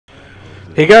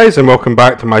Hey guys, and welcome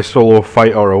back to my solo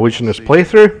fight or Illusionist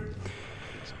playthrough.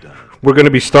 We're going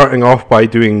to be starting off by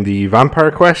doing the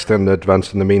vampire quest and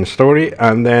advancing the main story,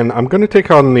 and then I'm going to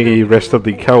take on the rest of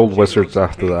the Cowled Wizards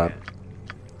after that.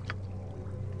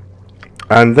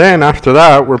 And then after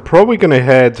that, we're probably going to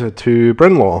head to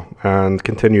Brynlaw and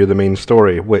continue the main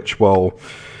story, which will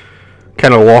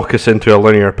kind of lock us into a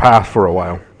linear path for a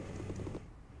while.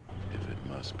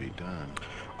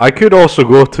 I could also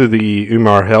go to the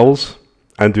Umar Hills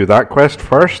and do that quest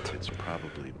first,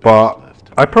 but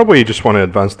I probably just want to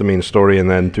advance the main story and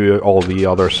then do all the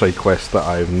other side quests that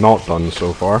I've not done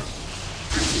so far.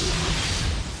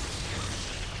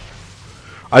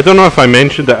 I don't know if I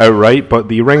mentioned it outright, but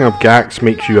the Ring of Gax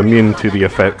makes you immune to the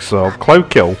effects of Cloud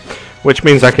Kill, which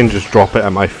means I can just drop it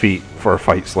at my feet for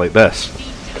fights like this.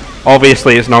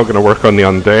 Obviously it's not going to work on the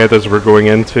undead as we're going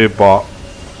into, but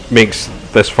makes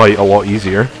this fight a lot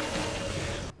easier.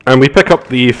 And we pick up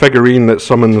the figurine that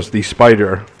summons the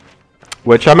spider,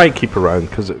 which I might keep around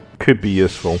because it could be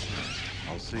useful.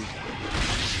 I'll see.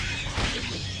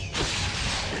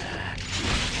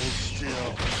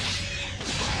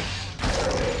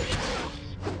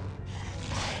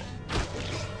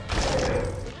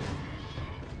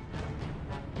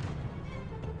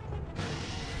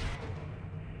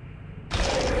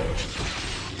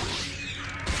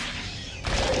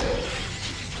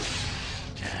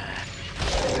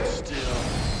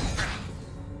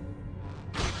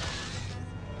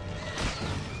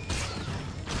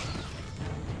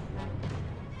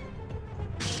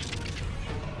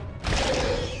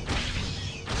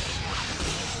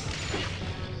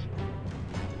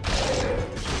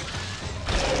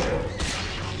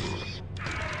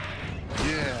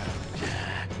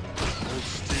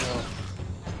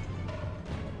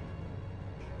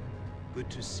 Good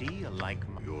to see a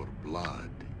like-minded. Your blood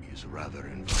is rather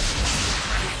inviting.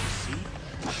 See?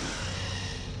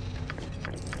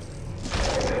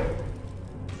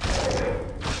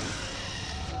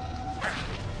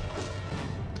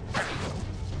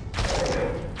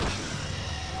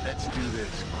 Let's do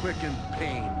this quick and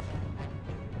pain.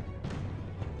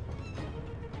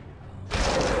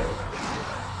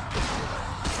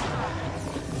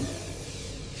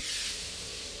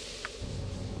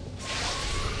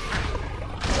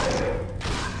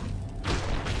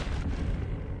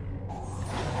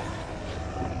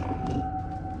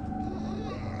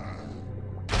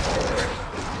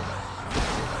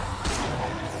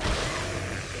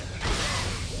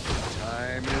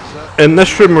 In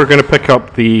this room we're going to pick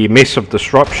up the Mace of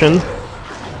Disruption.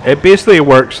 It basically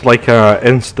works like a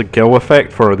insta-kill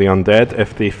effect for the undead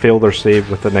if they fail their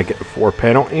save with a -4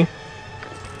 penalty.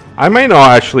 I might not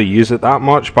actually use it that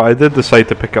much, but I did decide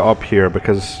to pick it up here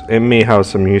because it may have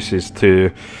some uses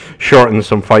to shorten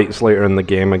some fights later in the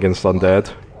game against undead.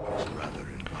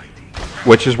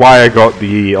 Which is why I got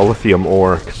the Lithium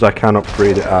ore, because I can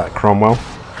upgrade it at Cromwell.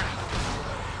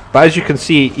 But as you can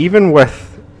see, even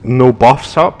with no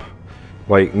buffs up,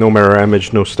 like no mirror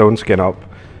image, no stone skin up,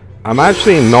 I'm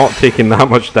actually not taking that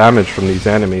much damage from these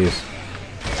enemies,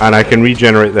 and I can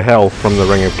regenerate the health from the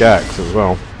Ring of Gax as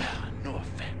well. No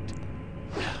effect.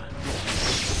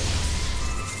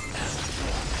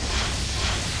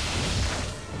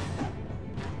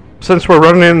 Since we're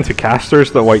running into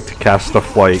casters that like to cast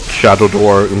stuff like Shadow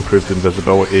Door, Improved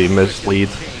Invisibility, Mislead,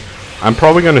 I'm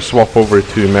probably going to swap over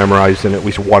to memorizing at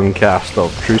least one cast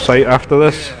of True Sight after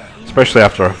this, especially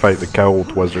after I fight the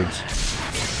Cowled Wizards.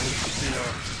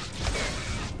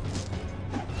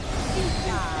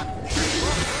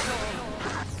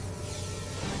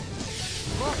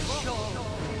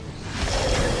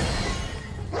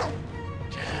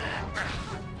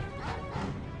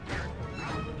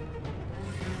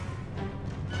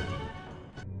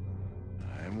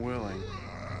 I'm willing.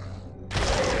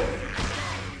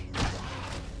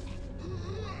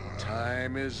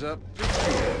 Time is up for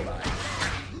you, life.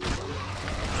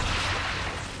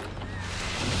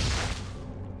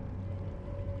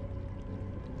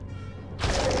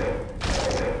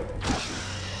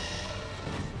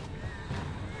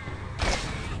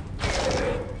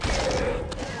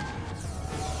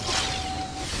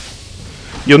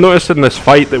 You'll notice in this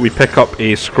fight that we pick up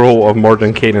a scroll of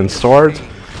Mordenkainen's sword.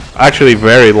 Actually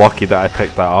very lucky that I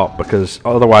picked that up, because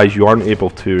otherwise you aren't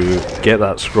able to get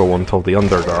that scroll until the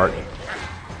Underdark.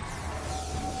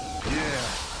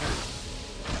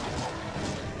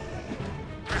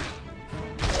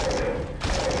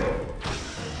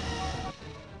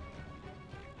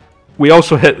 We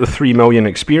also hit the 3 million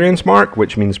experience mark,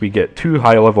 which means we get 2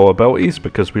 high level abilities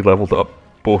because we leveled up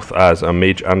both as a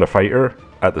mage and a fighter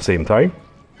at the same time.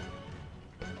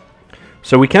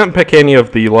 So we can't pick any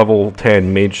of the level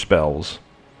 10 mage spells.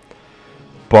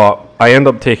 but I end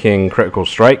up taking Critical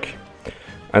Strike,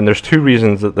 and there's two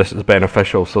reasons that this is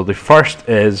beneficial. So the first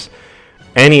is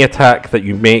any attack that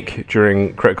you make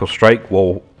during Critical Strike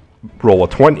will roll a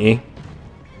 20,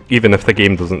 even if the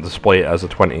game doesn't display it as a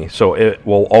 20, so it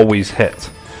will always hit.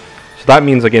 So that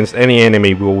means against any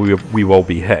enemy we will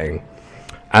be hitting.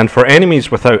 And for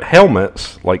enemies without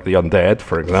helmets, like the undead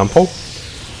for example,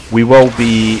 we will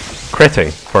be critting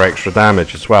for extra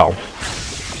damage as well.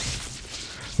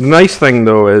 The nice thing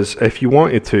though is, if you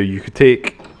wanted to, you could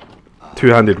take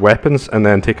two-handed weapons and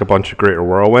then take a bunch of Greater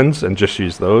Whirlwinds and just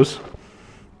use those.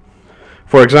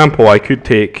 For example, I could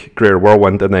take Greater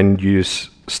Whirlwind and then use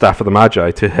Staff of the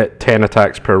Magi to hit 10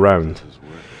 attacks per round.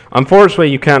 Unfortunately,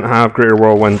 you can't have Greater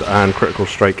Whirlwind and Critical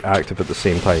Strike active at the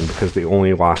same time because they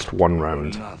only last one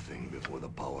round.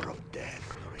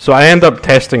 So I end up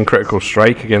testing Critical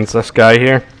Strike against this guy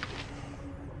here.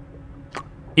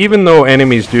 Even though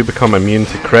enemies do become immune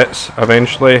to crits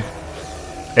eventually,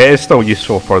 it is still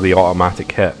useful for the automatic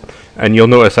hit. And you'll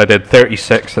notice I did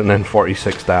 36 and then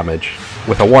 46 damage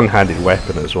with a one-handed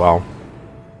weapon as well.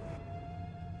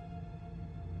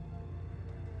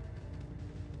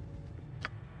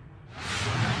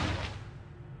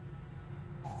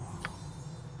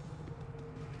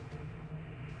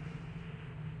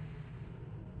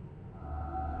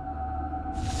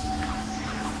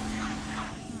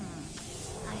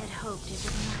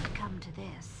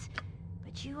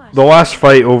 The last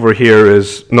fight over here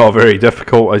is not very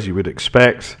difficult, as you would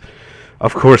expect.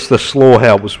 Of course, the slow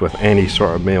helps with any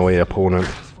sort of melee opponent.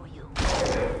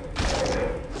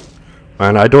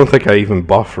 And I don't think I even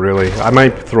buff, really. I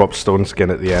might throw up Stone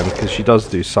Skin at the end, because she does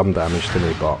do some damage to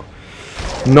me, but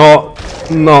not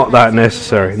that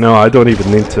necessary. No, I don't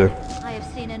even need to. I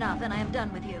have seen enough, and I am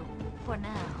done with you. For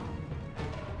now.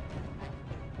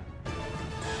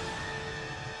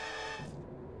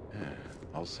 Yeah,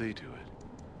 I'll see to it.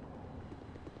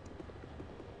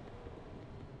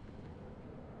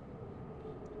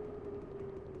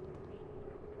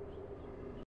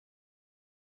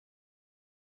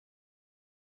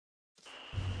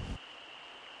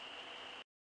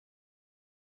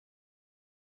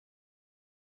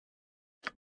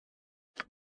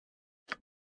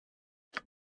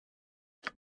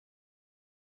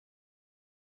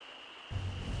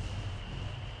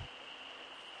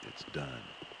 It's done.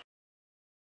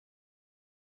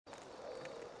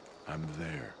 I'm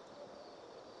there.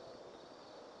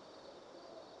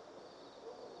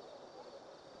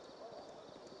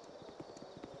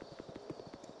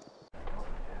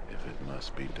 If it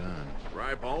must be done.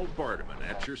 Ribald Bardaman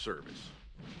at your service.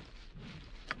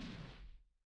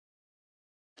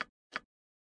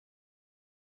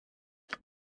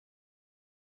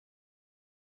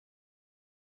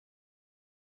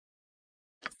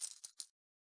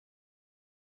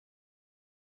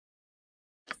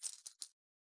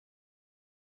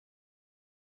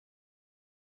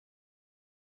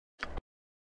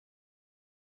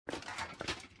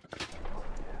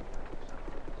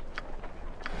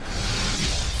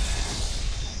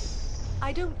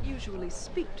 I don't usually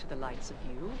speak to the likes of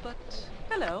you, but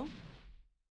hello.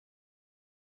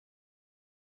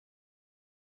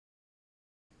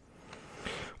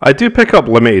 I do pick up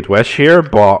Limited Wish here,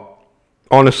 but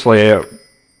honestly,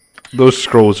 those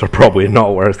scrolls are probably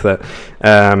not worth it.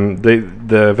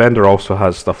 The vendor also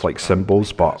has stuff like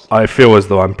symbols, but I feel as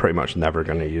though I'm pretty much never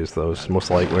going to use those, most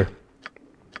likely.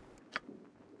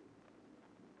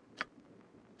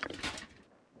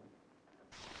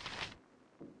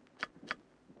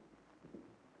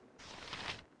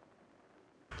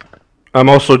 I'm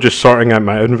also just sorting out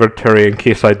my inventory in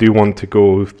case I do want to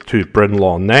go to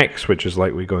Brynlaw next, which is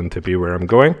likely going to be where I'm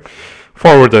going.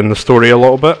 Forwarding the story a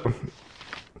little bit.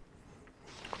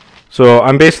 So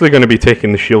I'm basically going to be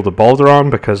taking the Shield of Baldur on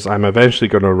because I'm eventually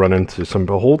going to run into some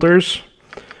beholders.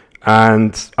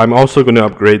 And I'm also going to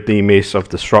upgrade the Mace of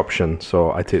Disruption,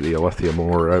 so I take the Ilithium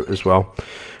ore out as well.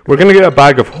 We're going to get a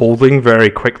bag of holding very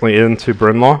quickly into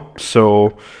Brynlaw,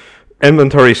 so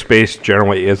inventory space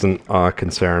generally isn't a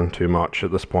concern too much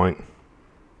at this point.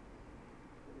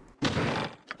 I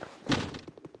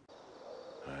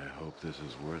hope this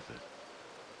is worth it.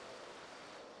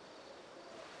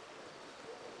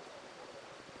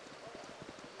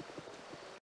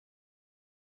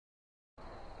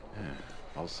 Yeah,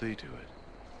 I'll see to it.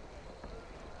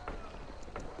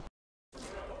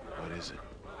 What is it?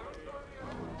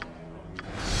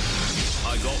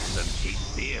 I got some cheap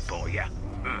beer for you.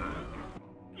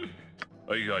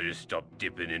 I gotta stop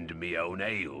dipping into me own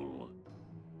ale.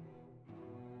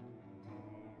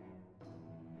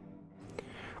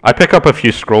 I pick up a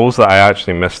few scrolls that I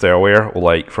actually missed earlier,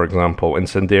 like, for example,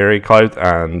 Incendiary Cloud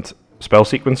and Spell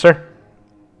Sequencer.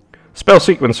 Spell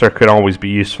Sequencer can always be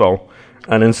useful,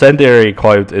 and Incendiary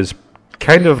Cloud is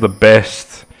kind of the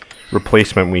best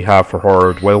replacement we have for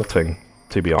Horrid Wilting,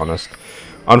 to be honest.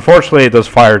 Unfortunately, it does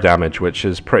fire damage, which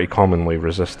is pretty commonly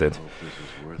resisted.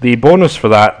 The bonus for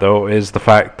that, though, is the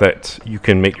fact that you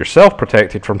can make yourself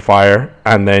protected from fire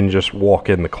and then just walk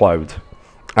in the cloud.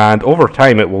 And over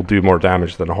time, it will do more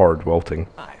damage than a Horrid Wilting.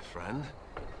 Hi, friend.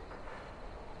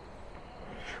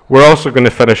 We're also going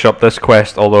to finish up this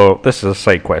quest, although this is a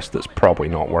side quest that's probably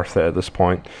not worth it at this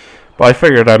point. But I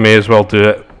figured I may as well do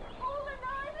it.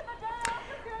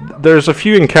 There's a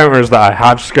few encounters that I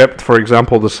have skipped, for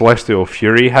example the Celestial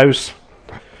Fury house.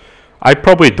 I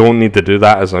probably don't need to do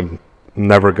that as I'm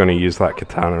never going to use that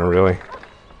katana really.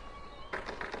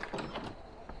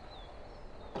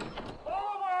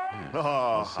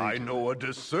 Ah, I know a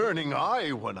discerning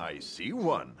eye when I see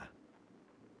one.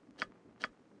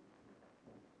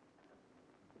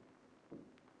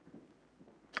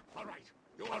 All right,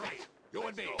 you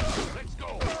and me. Let's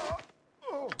go.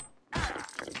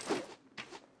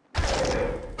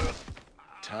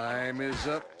 Time is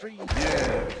up for you.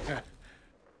 Yeah.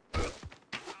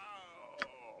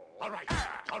 All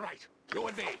right, you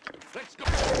and me. Let's go.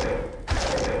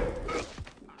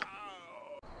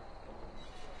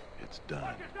 It's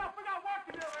done.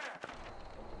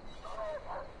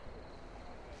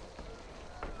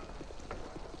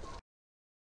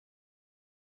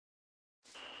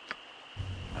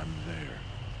 I'm there.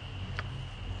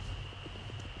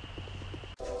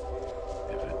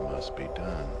 If it must be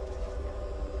done.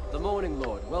 The Morning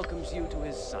Lord welcomes you to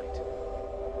his sight.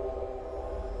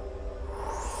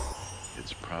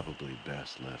 It's probably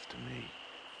best left to me.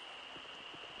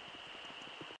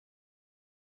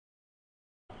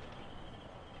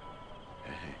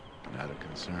 Hey, not a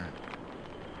concern.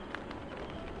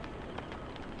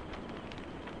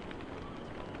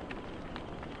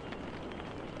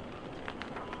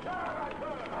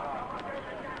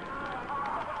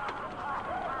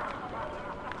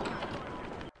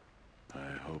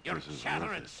 Your This is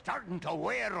chattering's worth it. starting to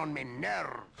wear on me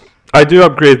nerves. I do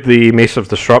upgrade the Mace of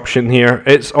Disruption here.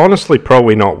 It's honestly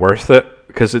probably not worth it,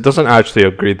 because it doesn't actually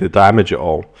upgrade the damage at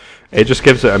all. It just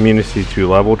gives it immunity to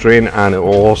level drain, and it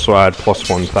will also add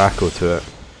 +1 Thaco to it.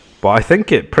 But I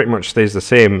think it pretty much stays the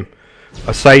same,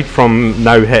 aside from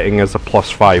now hitting as a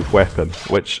 +5 weapon,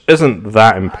 which isn't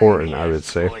that important, I would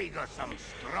say. We got some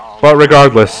strong But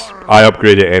regardless, I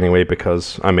upgrade it anyway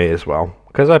because I may as well,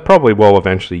 because I probably will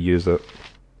eventually use it.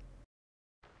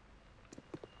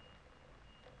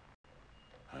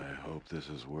 I hope this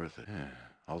is worth it. Yeah,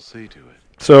 I'll see to it.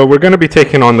 So we're going to be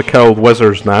taking on the Cowled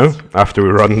Wizards now, after we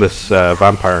run this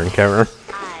vampire encounter.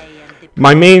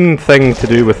 My main thing to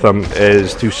do with them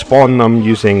is to spawn them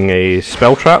using a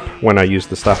spell trap when I use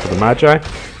the Staff of the Magi,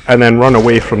 and then run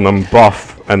away from them,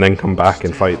 buff, and then come back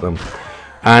and fight them.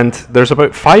 And there's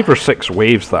about 5 or 6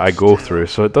 waves that I go through,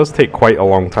 so it does take quite a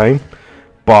long time,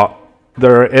 but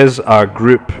there is a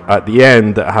group at the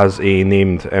end that has a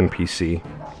named NPC.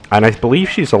 And I believe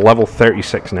she's a level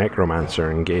 36 Necromancer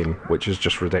in game, which is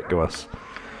just ridiculous.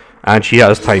 And she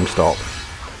has time stop,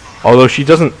 although she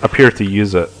doesn't appear to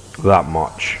use it that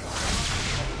much.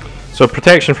 So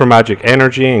protection from magic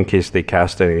energy in case they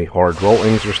cast any Horrid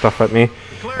Wiltings or stuff at me.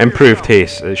 Improved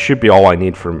haste, it should be all I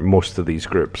need for most of these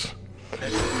groups.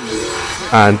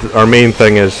 And our main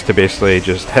thing is to basically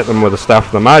just hit them with the Staff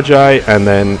of the Magi and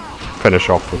then finish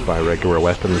off with my regular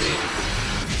weapons.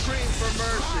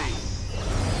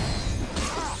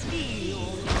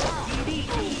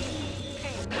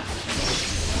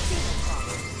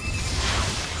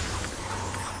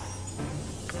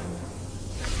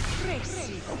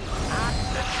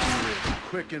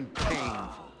 Quick and painful.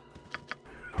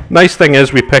 Nice thing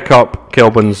is we pick up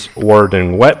Kilbin's Word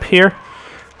and Whip here.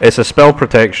 It's a spell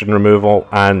protection removal,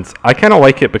 and I kind of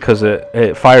like it because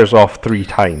it fires off 3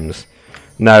 times.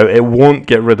 Now, it won't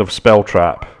get rid of Spell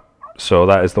Trap, so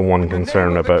that is the one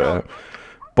concern about it.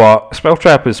 But Spell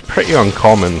Trap is pretty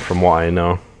uncommon from what I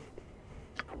know.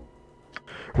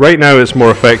 Right now it's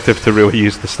more effective to really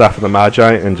use the Staff of the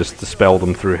Magi and just dispel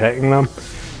them through hitting them.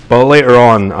 But later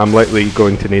on, I'm likely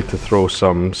going to need to throw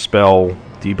some spell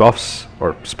debuffs,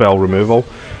 or spell removal,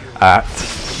 at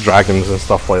dragons and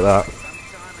stuff like that.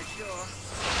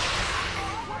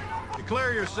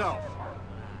 Declare yourself.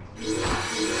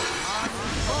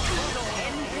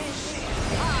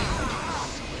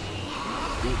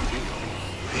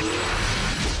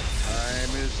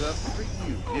 Time is up for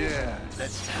you. Yeah,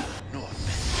 let's have north.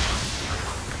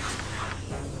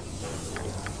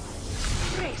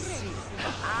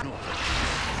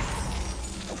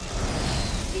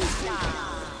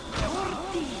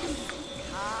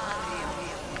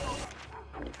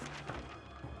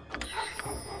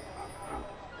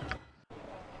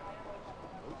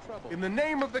 In the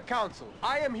name of the council,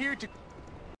 I am here to...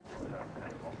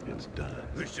 It's done.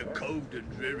 It's a cold and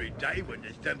dreary day when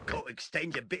the them can't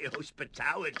extend a bit of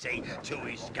hospitality to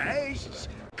his guests.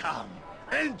 Come,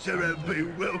 enter and be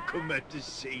welcome at the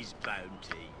sea's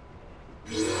bounty.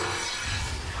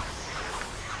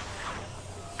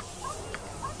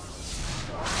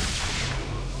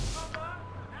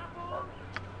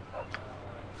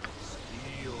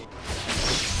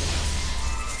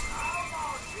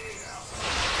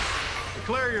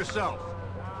 Declare yourself.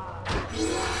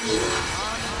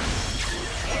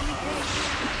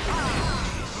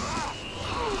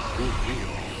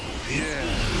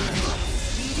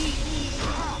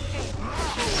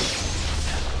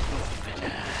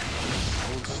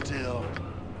 Hold still.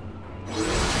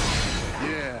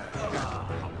 Yeah.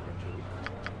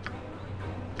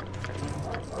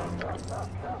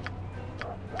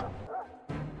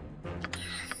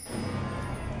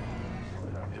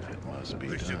 If it must be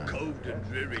It's a done. cold and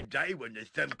dreary day when the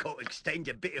them can't extend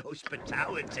a bit of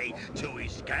hospitality to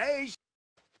his guests.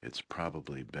 It's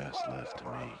probably best left to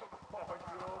me.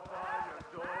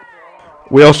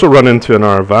 We also run into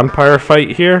another vampire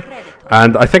fight here,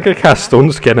 and I think I cast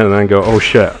Stone Skin and then go, oh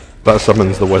shit, that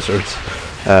summons the wizards.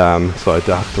 So I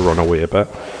have to run away a bit.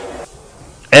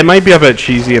 It might be a bit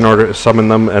cheesy in order to summon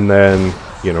them and then,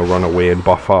 you know, run away and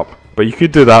buff up. But you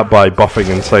could do that by buffing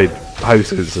inside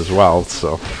houses as well,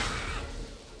 so.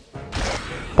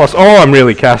 Plus, all I'm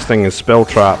really casting is Spell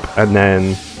Trap and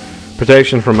then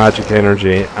Protection from Magic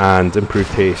Energy and Improved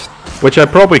Haste, which I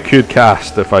probably could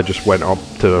cast if I just went up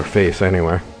to their face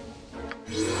anyway.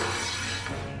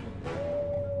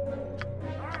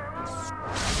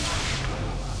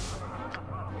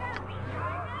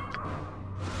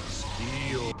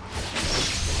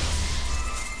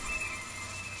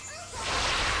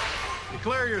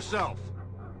 Declare yourself.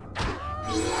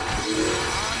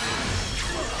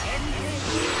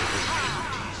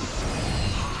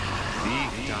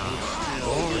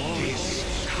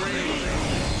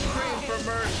 Scream for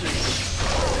mercy.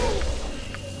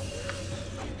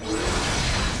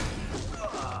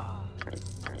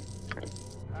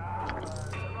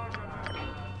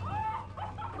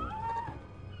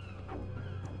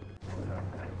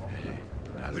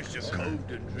 It's a cold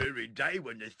and dreary day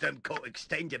when the them can't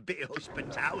extend a bit of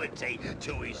hospitality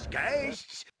to his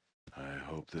guests. I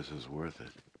hope this is worth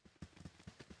it.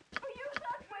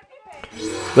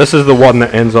 This is the one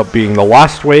that ends up being the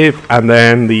last wave, and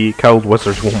then the Cowled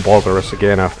Wizards won't bother us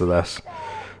again after this.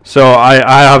 So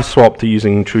I have swapped to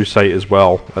using True Sight as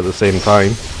well at the same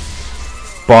time.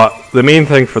 But the main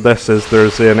thing for this is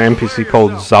there's an NPC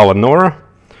called Zalanora,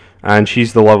 and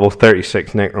she's the level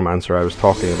 36 Necromancer I was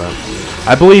talking about.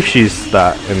 I believe she's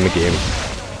that in the game.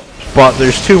 But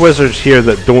there's two wizards here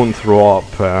that don't throw up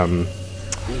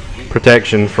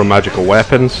protection from magical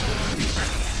weapons.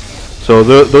 So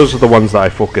those are the ones that I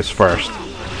focus first.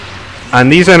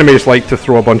 And these enemies like to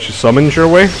throw a bunch of summons your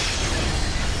way.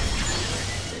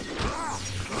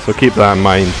 So keep that in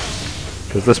mind,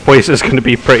 because this place is going to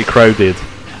be pretty crowded.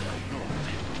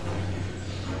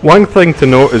 One thing to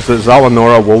note is that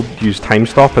Zalanora will use Time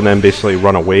Stop and then basically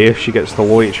run away if she gets to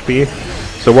low HP.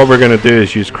 So what we're going to do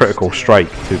is use Critical Strike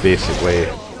to basically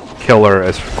kill her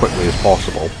as quickly as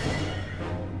possible.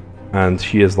 And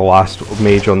she is the last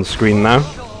mage on the screen now.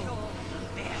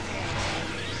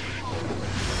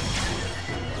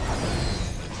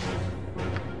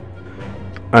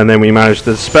 And then we managed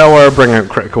to dispel her, bring out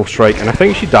Critical Strike, and I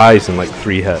think she dies in like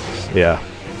 3 hits, yeah.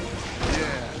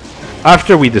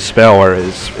 After we dispel her,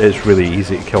 it's really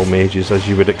easy to kill mages, as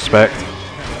you would expect.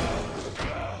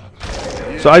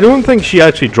 So I don't think she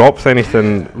actually dropped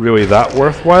anything really that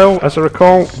worthwhile, as I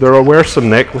recall. There were some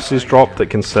necklaces dropped that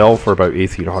can sell for about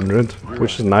 1800,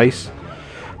 which is nice.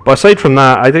 But aside from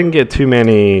that, I didn't get too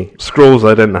many scrolls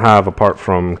I didn't have apart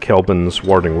from Kelvin's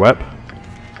Warding Whip.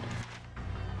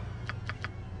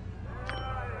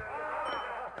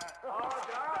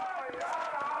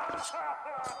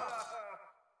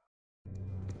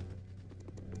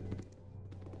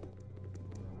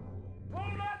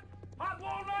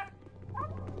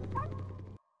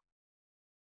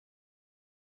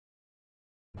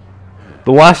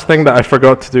 The last thing that I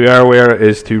forgot to do earlier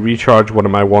is to recharge one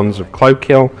of my wands of Cloud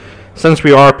Kill. Since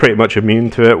we are pretty much immune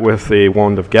to it with a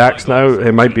wand of Gax now,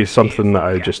 it might be something that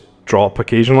I just drop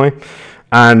occasionally.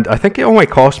 And I think it only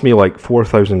cost me like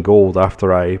 4,000 gold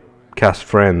after I cast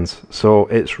Friends, so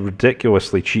it's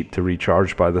ridiculously cheap to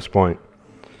recharge by this point.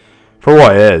 For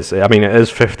what it is, I mean it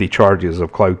is 50 charges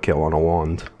of Cloud Kill on a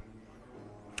wand.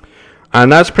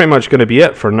 And that's pretty much going to be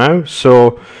it for now,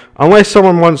 so unless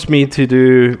someone wants me to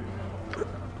do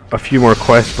a few more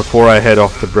quests before I head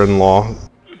off to Brynlaw,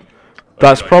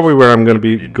 that's probably where I'm going to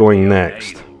be going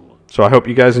next. So I hope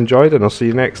you guys enjoyed, and I'll see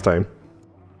you next time.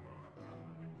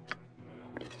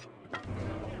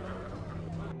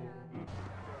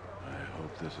 I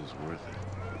hope this is worth it.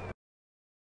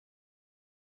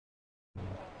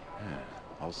 Yeah,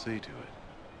 I'll see to it.